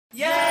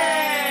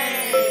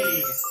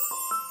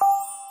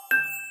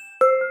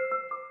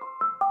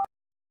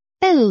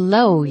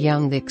Hello,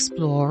 young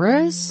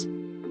explorers.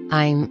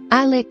 I'm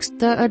Alex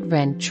the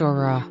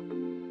Adventurer,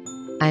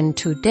 and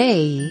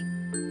today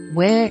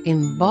we're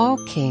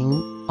embarking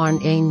on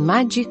a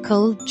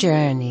magical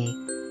journey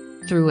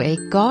through a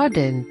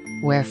garden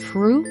where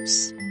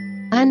fruits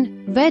and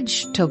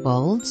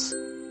vegetables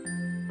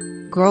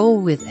grow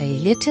with a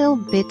little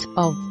bit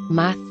of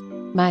math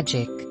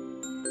magic.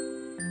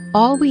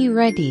 Are we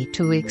ready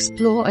to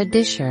explore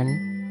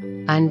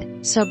addition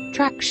and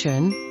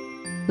subtraction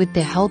with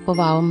the help of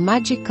our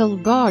magical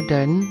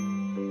garden?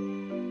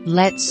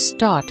 Let's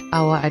start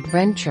our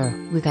adventure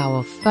with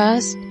our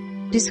first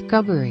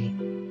discovery,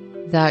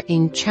 the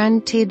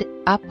enchanted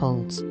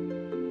apples.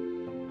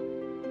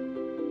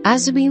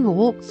 As we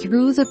walk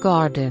through the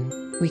garden,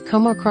 we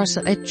come across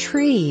a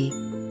tree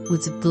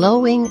with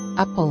glowing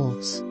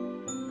apples.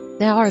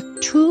 There are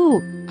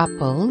 2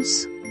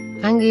 apples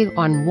hanging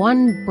on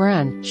one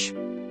branch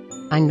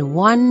and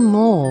one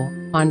more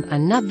on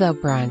another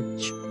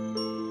branch.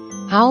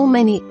 How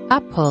many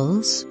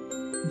apples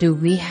do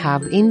we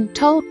have in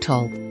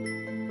total?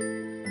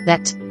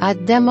 Let's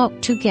add them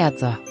up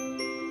together.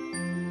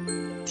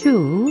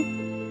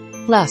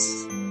 2 plus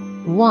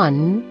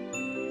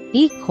 1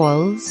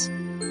 equals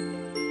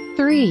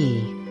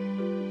 3.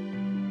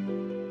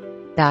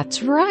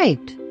 That's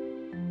right.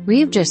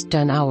 We've just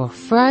done our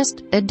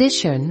first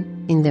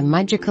addition in the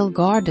magical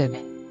garden.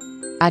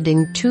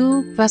 Adding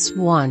 2 plus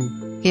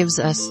 1 gives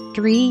us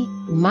 3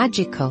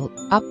 magical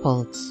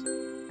apples.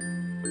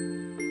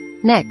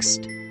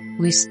 Next,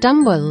 we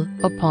stumble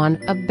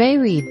upon a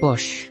berry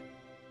bush.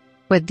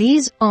 But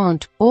these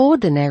aren't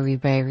ordinary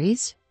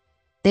berries.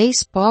 They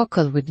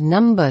sparkle with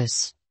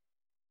numbers.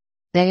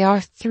 There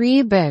are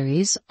 3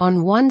 berries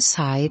on one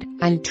side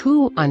and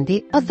 2 on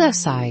the other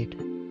side.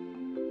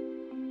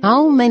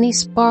 How many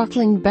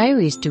sparkling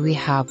berries do we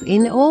have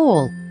in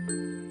all?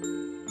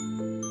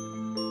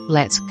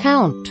 Let's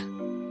count.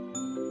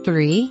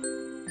 3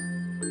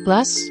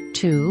 plus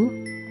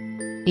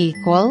 2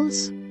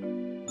 equals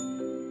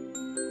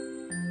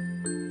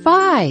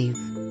 5.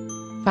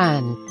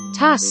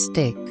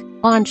 Fantastic!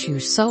 Aren't you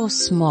so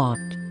smart?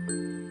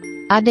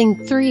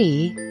 Adding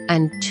 3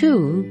 and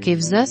 2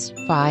 gives us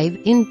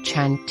 5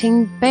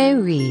 enchanting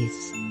berries.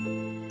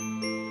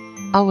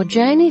 Our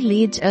journey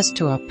leads us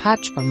to a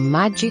patch of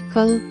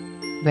magical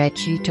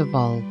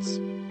vegetables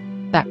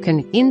that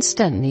can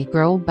instantly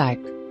grow back.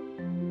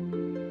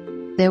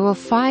 There were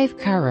 5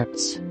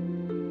 carrots,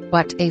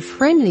 but a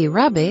friendly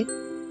rabbit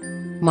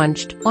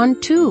munched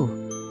on 2.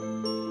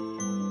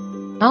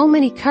 How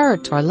many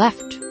carrots are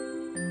left?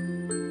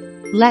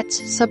 Let's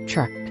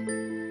subtract.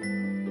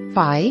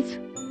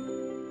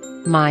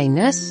 5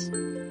 minus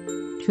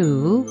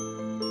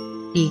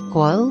 2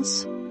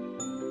 equals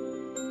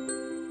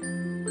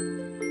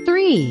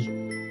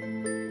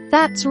 3.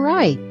 That's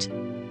right.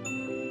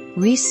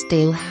 We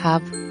still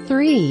have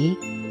 3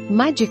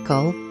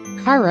 magical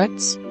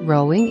carrots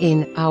growing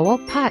in our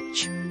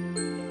patch.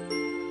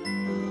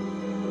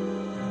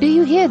 Do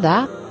you hear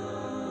that?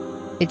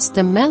 It's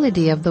the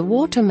melody of the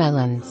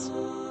watermelons.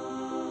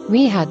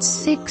 We had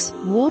 6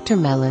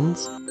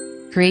 watermelons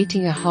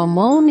creating a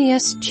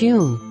harmonious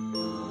tune,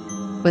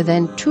 but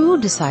then 2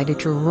 decided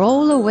to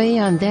roll away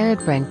on their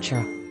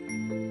adventure.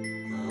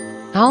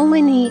 How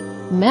many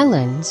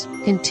melons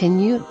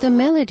continued the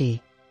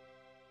melody?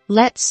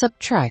 Let's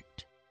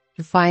subtract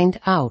to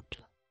find out.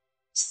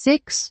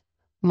 6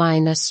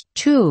 minus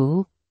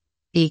 2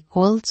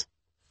 equals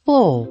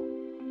 4.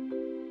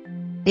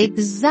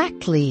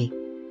 Exactly.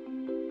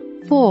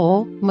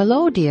 4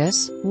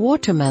 melodious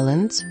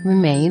watermelons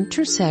remain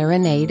to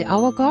serenade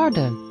our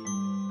garden.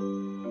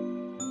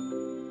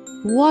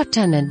 What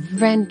an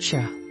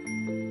adventure!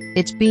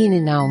 It's been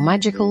in our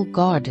magical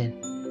garden.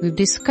 We've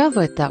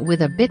discovered that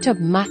with a bit of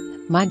math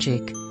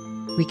magic,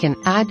 we can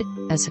add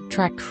and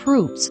subtract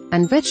fruits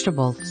and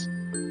vegetables,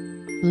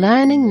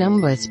 learning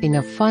numbers in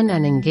a fun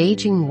and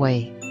engaging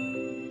way.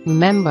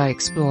 Remember,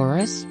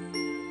 explorers,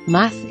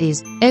 math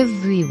is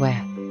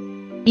everywhere,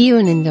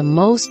 even in the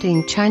most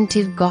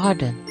enchanted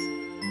gardens.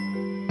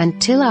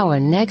 Until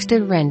our next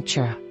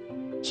adventure,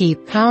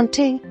 keep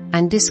counting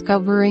and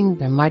discovering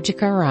the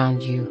magic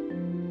around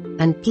you.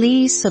 And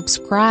please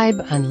subscribe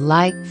and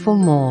like for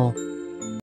more.